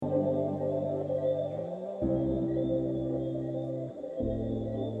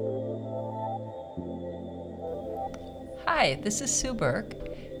Hi, this is Sue Burke.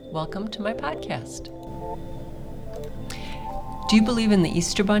 Welcome to my podcast. Do you believe in the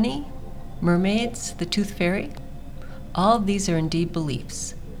Easter Bunny, mermaids, the Tooth Fairy? All of these are indeed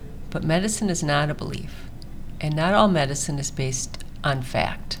beliefs, but medicine is not a belief. And not all medicine is based on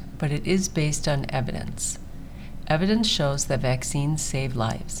fact, but it is based on evidence. Evidence shows that vaccines save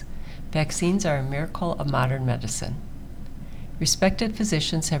lives. Vaccines are a miracle of modern medicine. Respected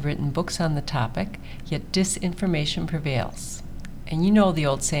physicians have written books on the topic, yet disinformation prevails. And you know the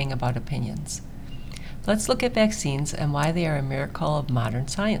old saying about opinions. Let's look at vaccines and why they are a miracle of modern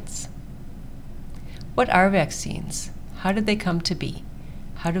science. What are vaccines? How did they come to be?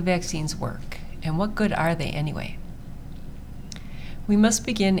 How do vaccines work? And what good are they anyway? We must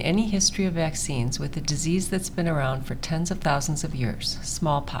begin any history of vaccines with a disease that's been around for tens of thousands of years,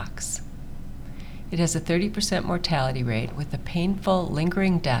 smallpox. It has a 30% mortality rate with a painful,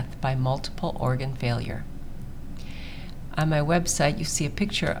 lingering death by multiple organ failure. On my website, you see a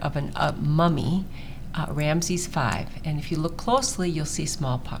picture of a mummy, Ramses V, and if you look closely, you'll see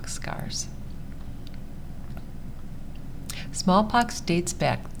smallpox scars. Smallpox dates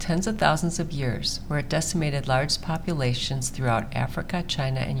back tens of thousands of years, where it decimated large populations throughout Africa,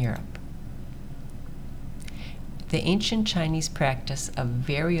 China, and Europe. The ancient Chinese practice of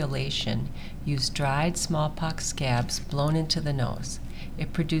variolation used dried smallpox scabs blown into the nose.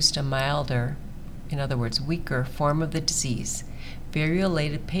 It produced a milder, in other words, weaker form of the disease.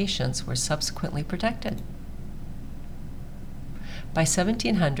 Variolated patients were subsequently protected. By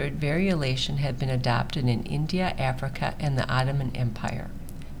 1700, variolation had been adopted in India, Africa, and the Ottoman Empire.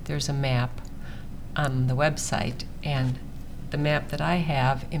 There's a map on the website, and the map that I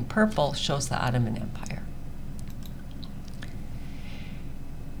have in purple shows the Ottoman Empire.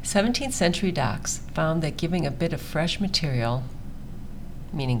 17th century docs found that giving a bit of fresh material,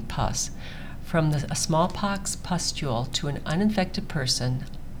 meaning pus, from a smallpox pustule to an uninfected person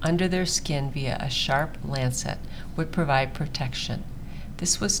under their skin via a sharp lancet would provide protection.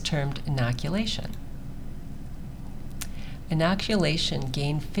 This was termed inoculation. Inoculation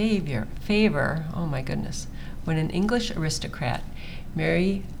gained favor, when an English aristocrat,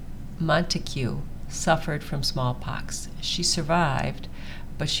 Mary Montagu, suffered from smallpox. She survived,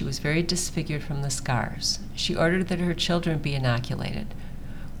 but she was very disfigured from the scars. She ordered that her children be inoculated.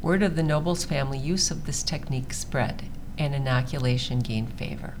 Word of the noble's family use of this technique spread, and inoculation gained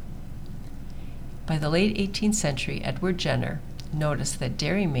favor. By the late 18th century, Edward Jenner noticed that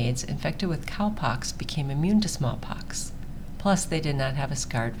dairymaids infected with cowpox became immune to smallpox. Plus, they did not have a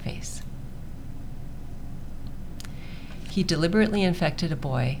scarred face. He deliberately infected a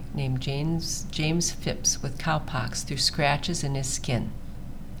boy named James Phipps with cowpox through scratches in his skin.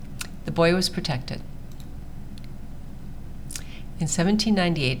 The boy was protected. In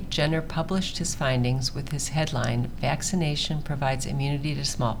 1798, Jenner published his findings with his headline, "Vaccination Provides Immunity to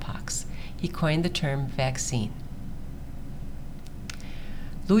Smallpox." He coined the term vaccine.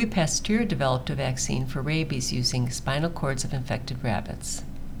 Louis Pasteur developed a vaccine for rabies using spinal cords of infected rabbits.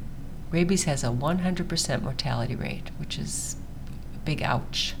 Rabies has a 100% mortality rate, which is a big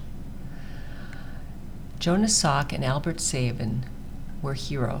ouch. Jonas Salk and Albert Sabin were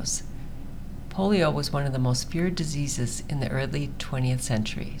heroes. Polio was one of the most feared diseases in the early 20th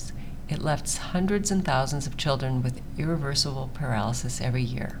centuries. It left hundreds and thousands of children with irreversible paralysis every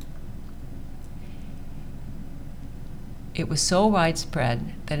year. It was so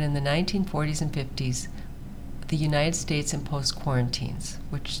widespread that in the 1940s and 50s, the United States imposed quarantines,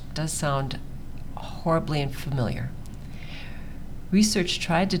 which does sound horribly unfamiliar. Research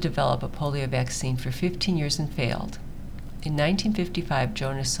tried to develop a polio vaccine for 15 years and failed. In 1955,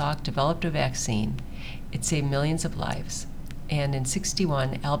 Jonas Salk developed a vaccine. It saved millions of lives. And in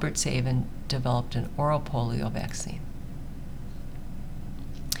 1961, Albert Sabin developed an oral polio vaccine.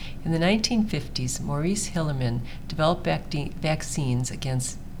 In the 1950s, Maurice Hilleman developed vaccines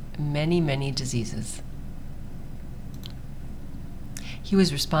against many, many diseases. He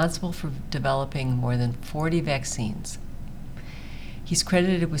was responsible for developing more than 40 vaccines. He's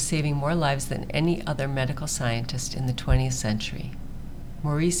credited with saving more lives than any other medical scientist in the 20th century.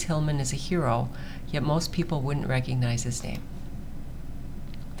 Maurice Hilleman is a hero, yet most people wouldn't recognize his name.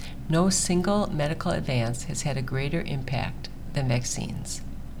 No single medical advance has had a greater impact than vaccines.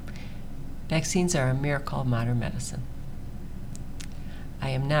 Vaccines are a miracle of modern medicine. I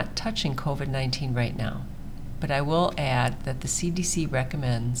am not touching COVID-19 right now, but I will add that the CDC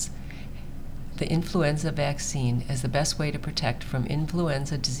recommends the influenza vaccine as the best way to protect from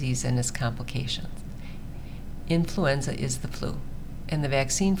influenza disease and its complications. Influenza is the flu, and the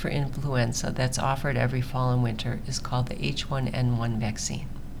vaccine for influenza that's offered every fall and winter is called the H1N1 vaccine.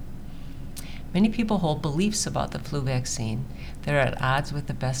 Many people hold beliefs about the flu vaccine that are at odds with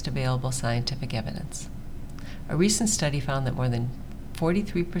the best available scientific evidence. A recent study found that more than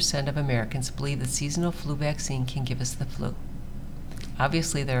 43% of Americans believe the seasonal flu vaccine can give us the flu.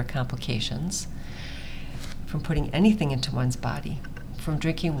 Obviously, there are complications from putting anything into one's body, from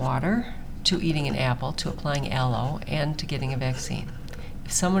drinking water to eating an apple to applying aloe and to getting a vaccine.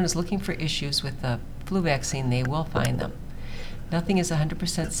 If someone is looking for issues with the flu vaccine, they will find them. Nothing is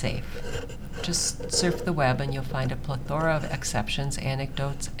 100% safe. Just surf the web and you'll find a plethora of exceptions,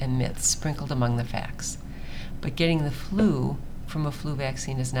 anecdotes, and myths sprinkled among the facts. But getting the flu from a flu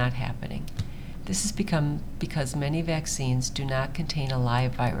vaccine is not happening. This has become because many vaccines do not contain a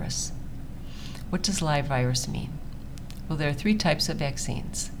live virus. What does live virus mean? Well, there are 3 types of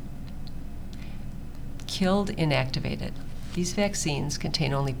vaccines. Killed inactivated. These vaccines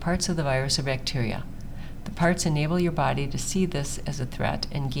contain only parts of the virus or bacteria. The parts enable your body to see this as a threat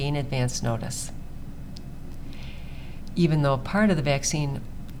and gain advance notice. Even though part of the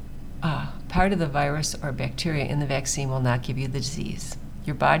virus or bacteria in the vaccine will not give you the disease.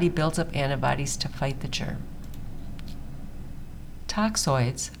 Your body builds up antibodies to fight the germ.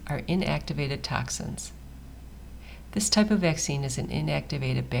 Toxoids are inactivated toxins. This type of vaccine is an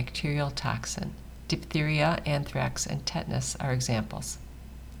inactivated bacterial toxin. Diphtheria, anthrax, and tetanus are examples.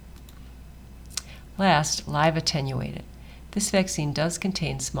 Last, live attenuated. This vaccine does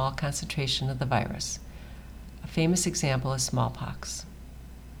contain small concentration of the virus. A famous example is smallpox.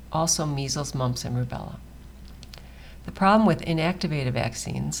 Also measles, mumps, and rubella. The problem with inactivated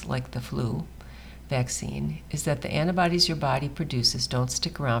vaccines, like the flu vaccine, is that the antibodies your body produces don't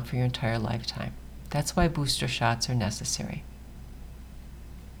stick around for your entire lifetime. That's why booster shots are necessary.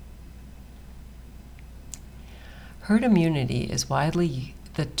 Herd immunity is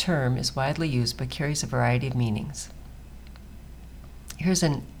the term is widely used but carries a variety of meanings. Here's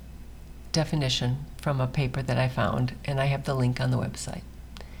a definition from a paper that I found, and I have the link on the website.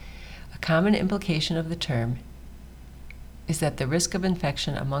 A common implication of the term is that the risk of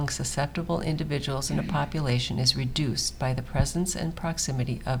infection among susceptible individuals in a population is reduced by the presence and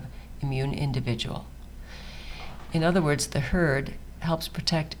proximity of immune individual. In other words, the herd helps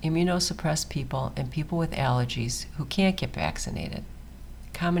protect immunosuppressed people and people with allergies who can't get vaccinated.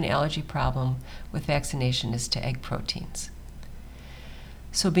 Common allergy problem with vaccination is to egg proteins.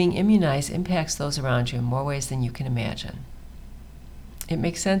 So being immunized impacts those around you in more ways than you can imagine. It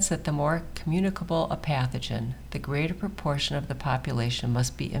makes sense that the more communicable a pathogen, the greater proportion of the population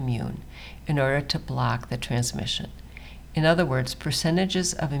must be immune in order to block the transmission. In other words,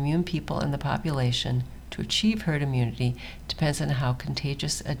 percentages of immune people in the population to achieve herd immunity depends on how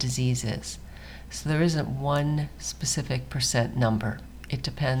contagious a disease is. So there isn't one specific percent number. It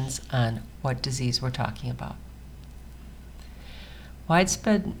depends on what disease we're talking about.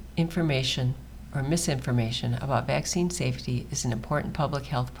 Widespread information or misinformation about vaccine safety is an important public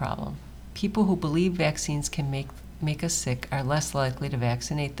health problem. People who believe vaccines can make us sick are less likely to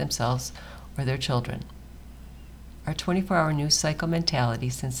vaccinate themselves or their children. Our 24-hour news cycle mentality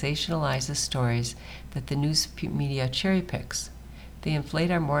sensationalizes stories that the news media cherry picks. They inflate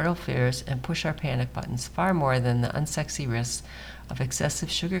our mortal fears and push our panic buttons far more than the unsexy risks of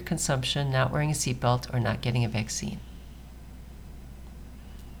excessive sugar consumption, not wearing a seatbelt, or not getting a vaccine.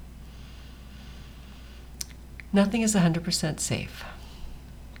 Nothing is 100% safe.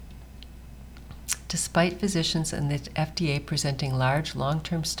 Despite physicians and the FDA presenting large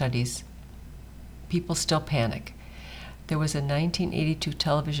long-term studies, people still panic. There was a 1982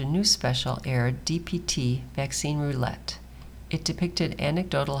 television news special aired, DPT, Vaccine Roulette. It depicted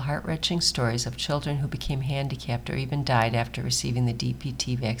anecdotal, heart-wrenching stories of children who became handicapped or even died after receiving the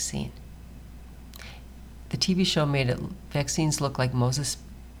DPT vaccine. The TV show made vaccines look like Moses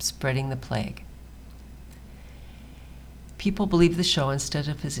spreading the plague. People believe the show instead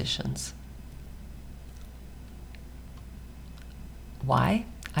of physicians. Why?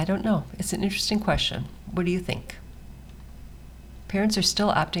 I don't know. It's an interesting question. What do you think? Parents are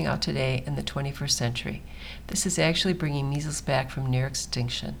still opting out today in the 21st century. This is actually bringing measles back from near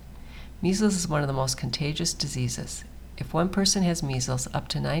extinction. Measles is one of the most contagious diseases. If one person has measles, up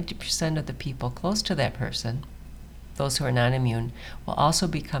to 90% of the people close to that person, those who are non-immune, will also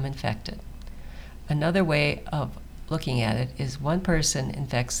become infected. Another way of looking at it is one person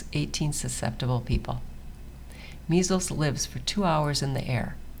infects 18 susceptible people. Measles lives for 2 hours in the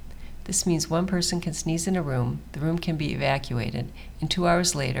air. This means one person can sneeze in a room, the room can be evacuated, and 2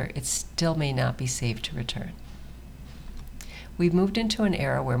 hours later, it still may not be safe to return. We've moved into an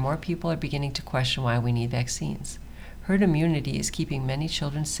era where more people are beginning to question why we need vaccines. Herd immunity is keeping many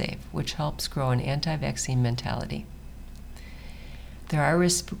children safe, which helps grow an anti-vaccine mentality. There are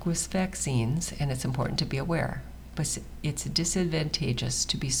risks with vaccines, and it's important to be aware, but it's disadvantageous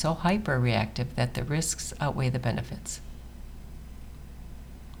to be so hyper-reactive that the risks outweigh the benefits.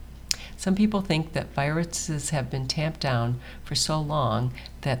 Some people think that viruses have been tamped down for so long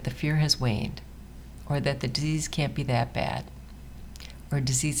that the fear has waned, or that the disease can't be that bad, or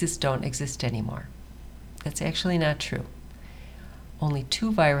diseases don't exist anymore. That's actually not true. Only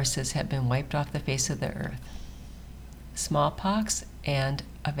 2 viruses have been wiped off the face of the earth: smallpox and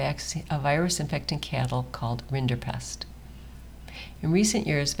a virus infecting cattle called rinderpest. In recent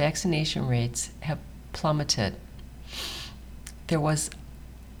years, vaccination rates have plummeted. There was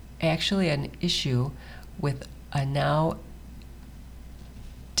actually an issue with a now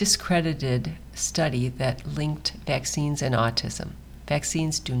discredited study that linked vaccines and autism.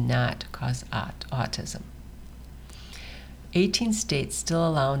 Vaccines do not cause autism. 18 states still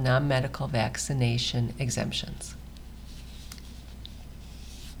allow non-medical vaccination exemptions.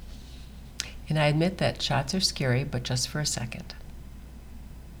 And I admit that shots are scary, but just for a second.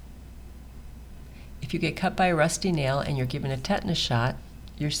 If you get cut by a rusty nail and you're given a tetanus shot,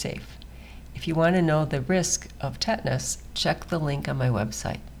 you're safe. If you want to know the risk of tetanus, check the link on my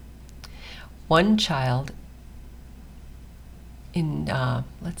website. One child in,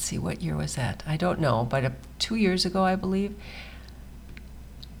 let's see, what year was that? I don't know, but 2 years ago, I believe,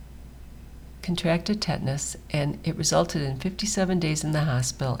 contracted tetanus, and it resulted in 57 days in the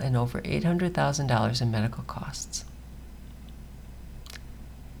hospital and over $800,000 in medical costs.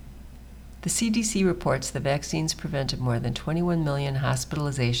 The CDC reports the vaccines prevented more than 21 million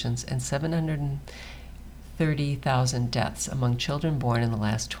hospitalizations and 730,000 deaths among children born in the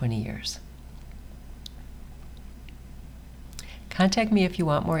last 20 years. Contact me if you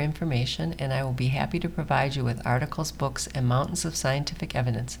want more information, and I will be happy to provide you with articles, books, and mountains of scientific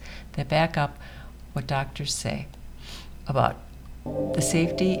evidence that back up what doctors say about the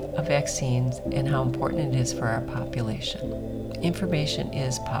safety of vaccines and how important it is for our population. Information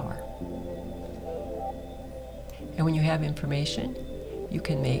is power. And when you have information, you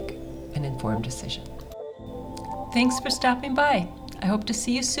can make an informed decision. Thanks for stopping by. I hope to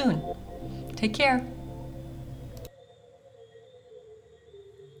see you soon. Take care.